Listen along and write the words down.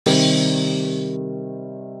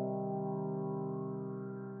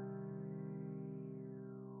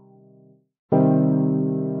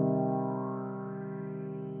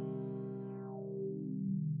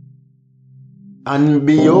And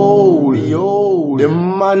behold, the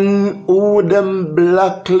man who them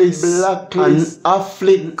blacklist and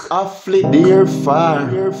afflict their far.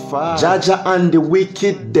 Jaja and the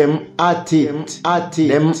wicked them at it,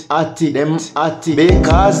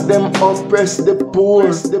 because them oppress the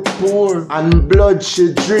poor, and blood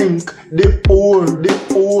she drink the poor.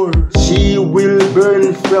 She will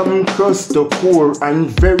burn from crust to core, and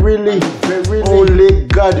verily, only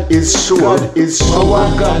God is sure. Our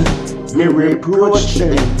God. Me reproach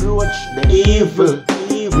them, evil,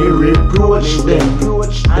 me reproach them,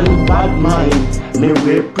 and bad mind, me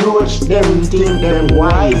reproach them, think them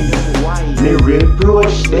wise, me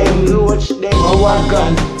reproach them, our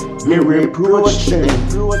God, me reproach them,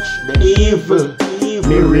 evil,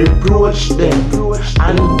 me reproach them,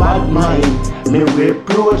 and bad mind, me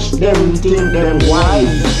reproach them, think them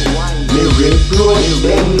wise, me reproach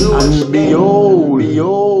them, and behold,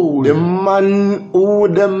 the man who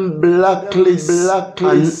them blacklist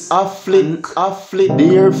and afflict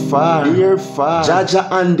their far. Jaja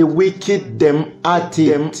and the wicked them at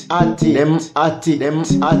it,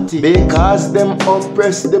 because them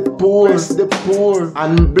oppress the poor,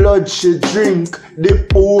 and blood she drink the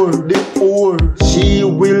poor. She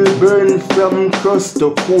will burn from crust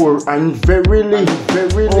to core, and verily,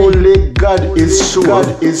 only God is sure.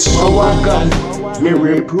 Our God, me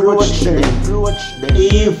reproach them,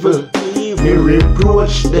 evil, me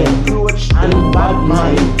reproach them, and bad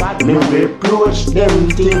mind, me reproach them,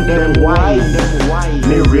 think them wise,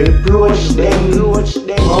 me reproach them,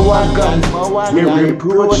 our God, me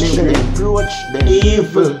reproach them,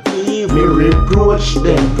 evil, me reproach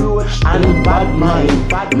them, and bad mind,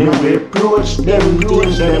 me reproach them,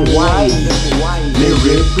 think them wise, me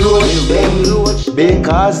reproach them,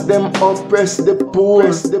 because them oppress the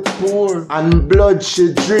poor, and blood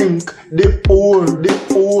she drink the poor.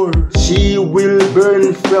 She will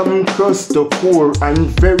burn from crust to core, and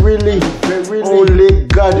verily, only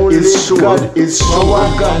God is sure. Our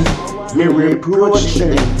God, me reproach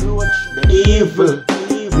them, evil,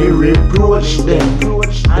 me reproach them,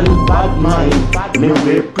 and bad mind, me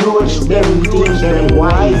reproach them, think them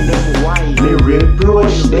wise, me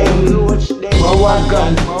reproach them, our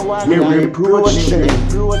God, me reproach them,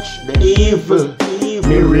 evil,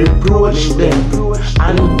 me reproach them,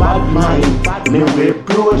 and bad mind, me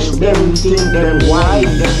reproach them, think them wise,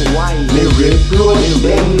 me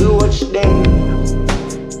reproach them.